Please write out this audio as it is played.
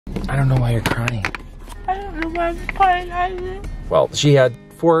I don't know why you're crying. I don't know why I'm crying either. Well, she had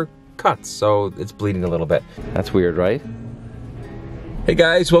 4 cuts, so it's bleeding a little bit. That's weird, right? Hey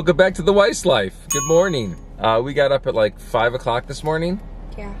guys, welcome back to the Weiss Life. Good morning. We got up at like 5 o'clock this morning.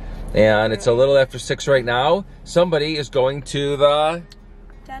 Yeah. And it's a little after 6 right now. Somebody is going to the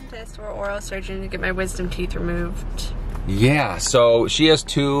dentist or oral surgeon to get my wisdom teeth removed. Yeah, so she has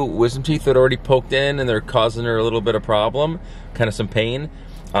 2 wisdom teeth that are already poked in and they're causing her a little bit of problem, kind of some pain.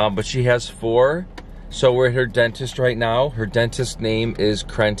 But she has 4. So we're at her dentist right now. Her dentist name is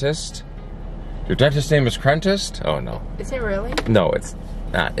Crentist. Your dentist name is Crentist? Oh no. Is it really? No, it's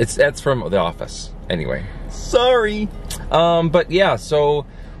not. That's from The Office. Anyway, sorry. But yeah, so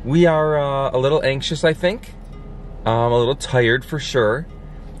we are a little anxious, I think. A little tired for sure.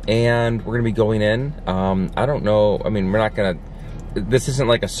 And we're gonna be going in. I don't know, I mean, we're not gonna, this isn't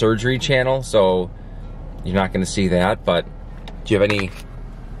like a surgery channel, so you're not gonna see that, but do you have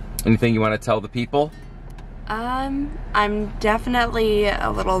anything you wanna tell the people? I'm definitely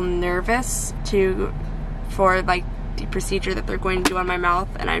a little nervous for like the procedure that they're going to do on my mouth,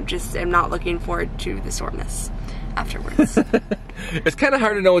 and I'm not looking forward to the soreness afterwards. It's kind of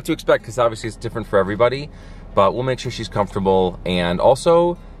hard to know what to expect because obviously it's different for everybody, but we'll make sure she's comfortable. And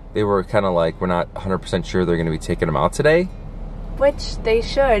also, they were kind of like, we're not 100% sure they're going to be taking them out today. Which they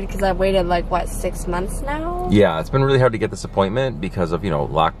should, because I've waited like, what, 6 months now? Yeah, it's been really hard to get this appointment because of, you know,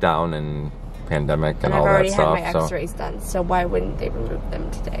 lockdown and pandemic and all that stuff. I've already had my x-rays done, so why wouldn't they remove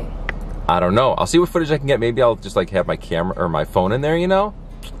them today? I don't know. I'll see what footage I can get. Maybe I'll just like have my camera or my phone in there, you know?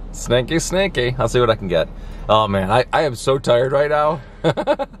 Sneaky, sneaky. I'll see what I can get. Oh man, I am so tired right now.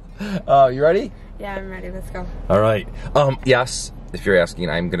 You ready? Yeah, I'm ready. Let's go. All right. Yes, if you're asking,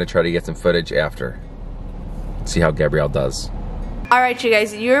 I'm gonna try to get some footage after. See how Gabrielle does. All right, you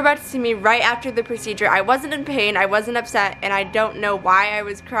guys, you're about to see me right after the procedure. I wasn't in pain, I wasn't upset, and I don't know why I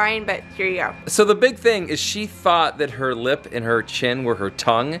was crying, but here you go. So the big thing is she thought that her lip and her chin were her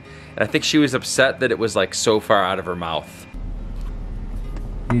tongue, and I think she was upset that it was like so far out of her mouth.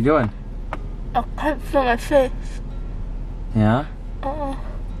 What are you doing? I can't feel my face. Yeah?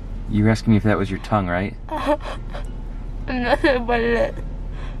 You were asking me if that was your tongue, right? I'm not gonna bite it.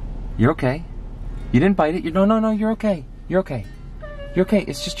 You're okay. You didn't bite it. No, you're okay. You're okay. You're okay.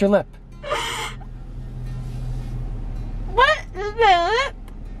 It's just your lip. What is my lip?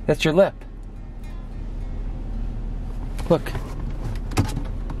 That's your lip. Look.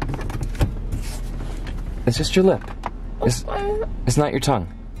 It's just your lip. It's not your tongue.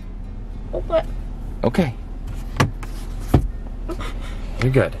 What? Okay.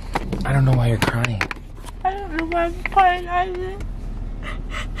 You're good. I don't know why you're crying. I don't know why I'm crying either.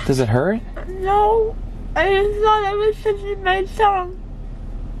 Does it hurt? No. I just thought I was touching my tongue.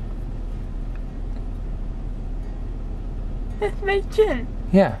 It's my chin.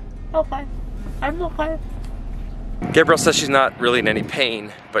 Yeah. Okay. I'm okay. Gabrielle says she's not really in any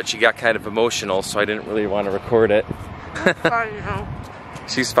pain, but she got kind of emotional, so I didn't really want to record it. I'm fine now.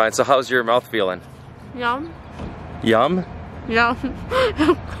 She's fine. So how's your mouth feeling? Yum. Yum? Yum.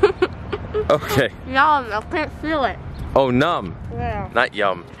 Okay. Yum. I can't feel it. Oh, numb. Yeah. Not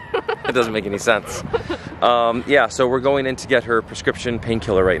yum. It doesn't make any sense. Yeah, so we're going in to get her prescription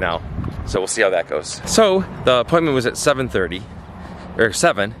painkiller right now. So we'll see how that goes. So the appointment was at 7:30, or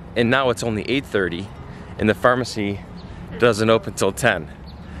 7, and now it's only 8:30, and the pharmacy doesn't open till 10.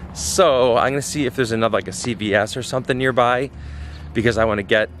 So I'm gonna see if there's another, like a CVS or something nearby, because I want to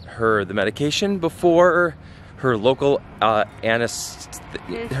get her the medication before her local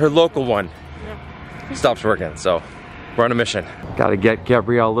her local one stops working. So we're on a mission. Gotta get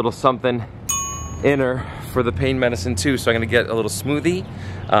Gabrielle a little something in her for the pain medicine too. So I'm gonna get a little smoothie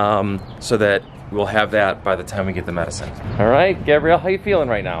so that we'll have that by the time we get the medicine. All right, Gabrielle, how you feeling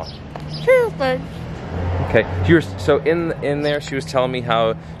right now? Feel good. Okay, so in there she was telling me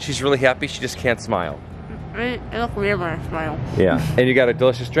how she's really happy, she just can't smile. It looks weird when I smile. Yeah, and you got a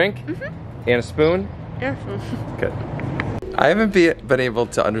delicious drink? And a spoon? Yes. Good. I haven't been able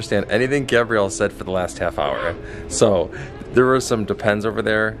to understand anything Gabrielle said for the last half hour. So there were some Depends over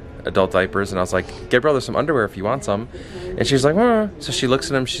there, adult diapers, and I was like, Gabrielle, there's some underwear if you want some. And she's like, so she looks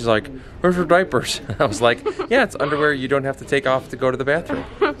at them, she's like, where's her diapers? I was like, yeah, it's underwear you don't have to take off to go to the bathroom.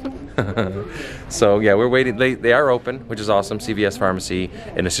 So yeah, we're waiting. They are open, which is awesome, CVS Pharmacy,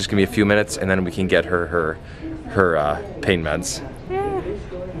 and it's just gonna be a few minutes, and then we can get her pain meds.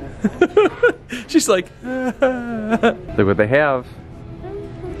 She's like, look what they have.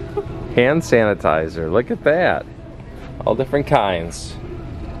 Hand sanitizer, look at that. All different kinds.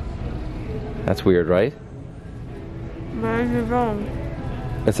 That's weird, right? Where is it wrong?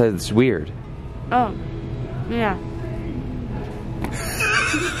 It says it's weird. Oh, yeah.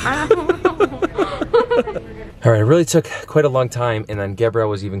 All right, it really took quite a long time, and then Gabrielle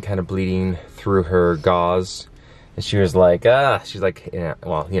was even kind of bleeding through her gauze, and she was like, she's like, yeah,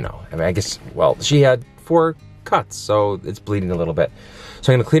 well, you know, I mean, I guess, well, she had 4 cuts, so it's bleeding a little bit.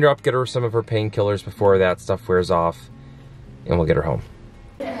 So I'm gonna clean her up, get her some of her painkillers before that stuff wears off, and we'll get her home.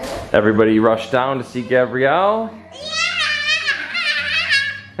 Everybody rushed down to see Gabrielle.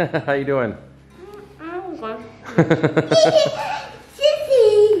 How you doing?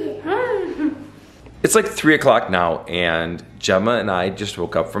 It's like 3 o'clock now, and Gemma and I just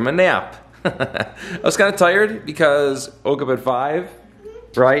woke up from a nap. I was kind of tired because I woke up at 5,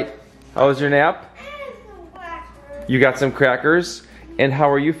 right? How was your nap? You got some crackers, and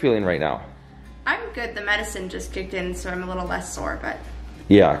how are you feeling right now? I'm good. The medicine just kicked in, so I'm a little less sore, but...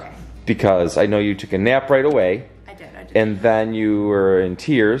 Yeah, because I know you took a nap right away. I did. And then you were in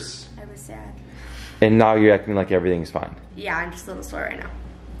tears. I was sad. And now you're acting like everything's fine. Yeah, I'm just a little sore right now.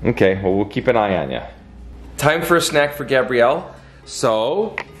 Okay, well, we'll keep an eye on you. Time for a snack for Gabrielle.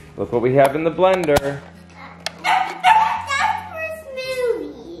 So, look what we have in the blender. That's for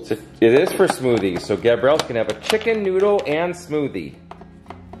smoothies. So it is for smoothies. So Gabrielle's gonna have a chicken noodle and smoothie.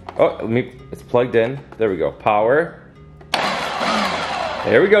 Oh, it's plugged in. There we go. Power.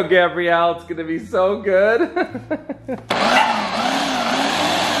 There we go, Gabrielle. It's gonna be so good.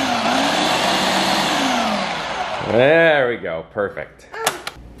 There we go. Perfect.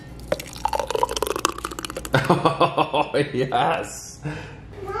 Oh, yes.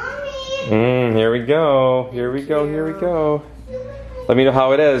 Mommy. Here we go. Here we go. Here we go. Let me know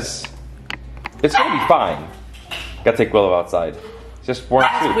how it is. It's gonna be fine. Gotta take Willow outside. It's just warm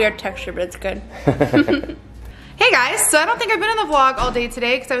It's soup. a weird texture, but it's good. Hey guys, so I don't think I've been in the vlog all day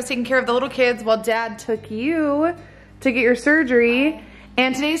today because I was taking care of the little kids while Dad took you to get your surgery.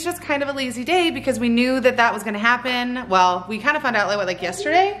 And today's just kind of a lazy day because we knew that that was gonna happen. Well, we kind of found out like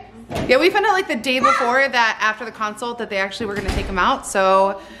yesterday? Yeah, we found out like the day before that after the consult that they actually were gonna take him out,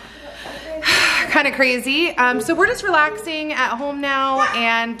 so kind of crazy. So we're just relaxing at home now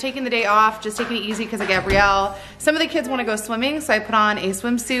and taking the day off, just taking it easy because of Gabrielle. Some of the kids want to go swimming, so I put on a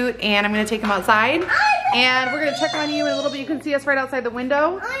swimsuit and I'm going to take them outside. And we're going to check on you in a little bit. You can see us right outside the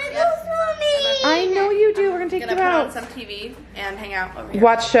window. I know you do. We're going to take you out. Put on some TV and hang out over here.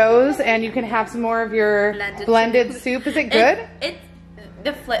 Watch shows and you can have some more of your blended soup. Is it good?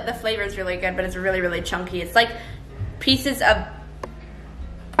 The flavor is really good, but it's really, really chunky. It's like pieces of...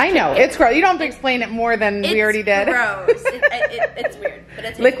 I know, it's gross. You don't have to explain it more than we already did. It's gross. It's weird, but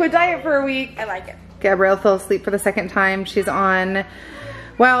it's liquid diet for a week. I like it. Gabrielle fell asleep for the 2nd time. She's on,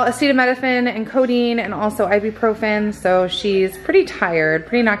 well, acetaminophen and codeine and also ibuprofen, so she's pretty tired,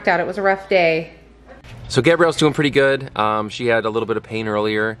 pretty knocked out. It was a rough day. So Gabrielle's doing pretty good. She had a little bit of pain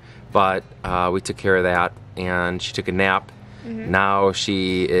earlier, but we took care of that, and she took a nap. Now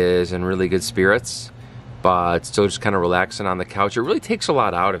she is in really good spirits, but still just kind of relaxing on the couch. It really takes a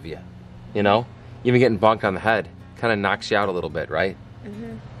lot out of you, you know? Even getting bonked on the head kind of knocks you out a little bit, right?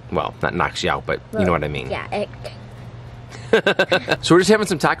 Well, not knocks you out, but you know what I mean. Yeah. So we're just having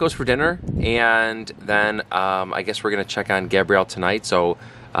some tacos for dinner, and then I guess we're gonna check on Gabrielle tonight. So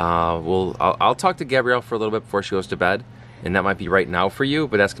I'll talk to Gabrielle for a little bit before she goes to bed, and that might be right now for you,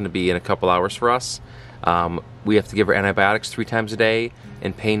 but that's gonna be in a couple hours for us. We have to give her antibiotics 3 times a day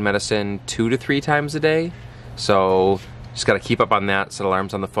and pain medicine 2 to 3 times a day. So just got to keep up on that, set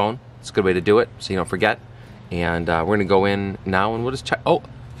alarms on the phone. It's a good way to do it so you don't forget. And we're going to go in now and we'll just check. Oh,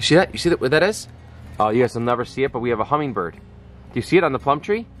 you see that? You see that, what that is? Oh, you guys will never see it, but we have a hummingbird. Do you see it on the plum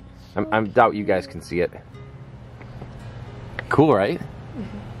tree? I doubt you guys can see it. Cool, right?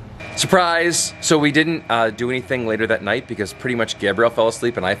 Surprise! So we didn't do anything later that night because pretty much Gabrielle fell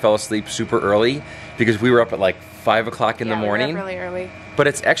asleep and I fell asleep super early because we were up at like 5 o'clock in the morning. We were up really early. But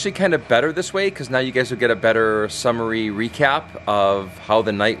it's actually kind of better this way because now you guys will get a better summary recap of how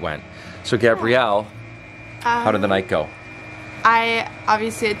the night went. So Gabrielle, how did the night go? I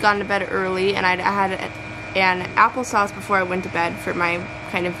obviously had gone to bed early, and I had an applesauce before I went to bed for my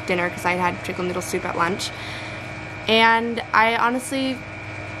kind of dinner because I had chicken noodle soup at lunch. And I honestly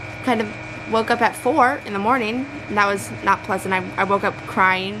kind of woke up at 4 in the morning, and that was not pleasant. I woke up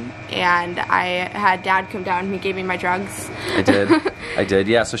crying, and I had Dad come down and he gave me my drugs. I did,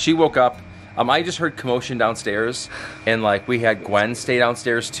 yeah. So she woke up. I just heard commotion downstairs, and like we had Gwen stay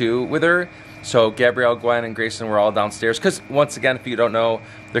downstairs too with her. So Gabrielle, Gwen, and Grayson were all downstairs because once again, if you don't know,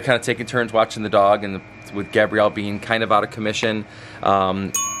 they're kind of taking turns watching the dog, and with Gabrielle being kind of out of commission,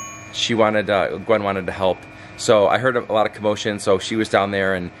 Gwen wanted to help. So I heard a lot of commotion, so she was down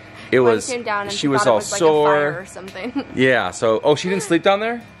there, and Came down and she was all like sore. a fire or something. Yeah, so, oh, she didn't sleep down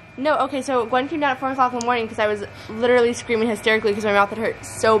there? No, okay, so Gwen came down at 4 o'clock in the morning because I was literally screaming hysterically because my mouth had hurt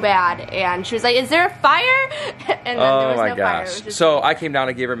so bad. And she was like, is there a fire? And then there was no fire. It was just so I came down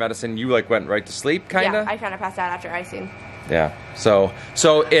and gave her medicine. You like went right to sleep, kind of? Yeah, I kind of passed out after icing. Yeah, so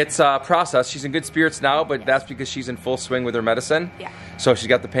it's a process. She's in good spirits now, but that's because she's in full swing with her medicine. Yeah. So she's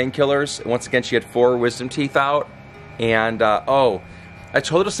got the painkillers. Once again, she had 4 wisdom teeth out. And, I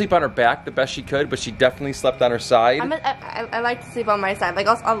told her to sleep on her back the best she could, but she definitely slept on her side. I like to sleep on my side. Like,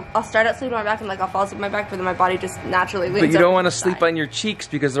 I'll start out sleeping on my back and, like, I'll fall asleep on my back, but then my body just naturally leans. But you don't want to sleep on your cheeks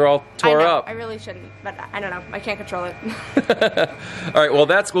because they're all tore up. I really shouldn't, but I don't know. I can't control it. All right, well,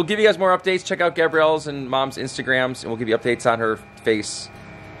 we'll give you guys more updates. Check out Gabrielle's and Mom's Instagrams, and we'll give you updates on her face.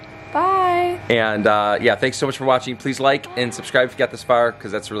 Bye. And, yeah, thanks so much for watching. Please like and subscribe if you got this far,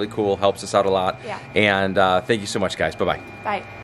 because that's really cool. Helps us out a lot. Yeah. And thank you so much, guys. Bye-bye. Bye.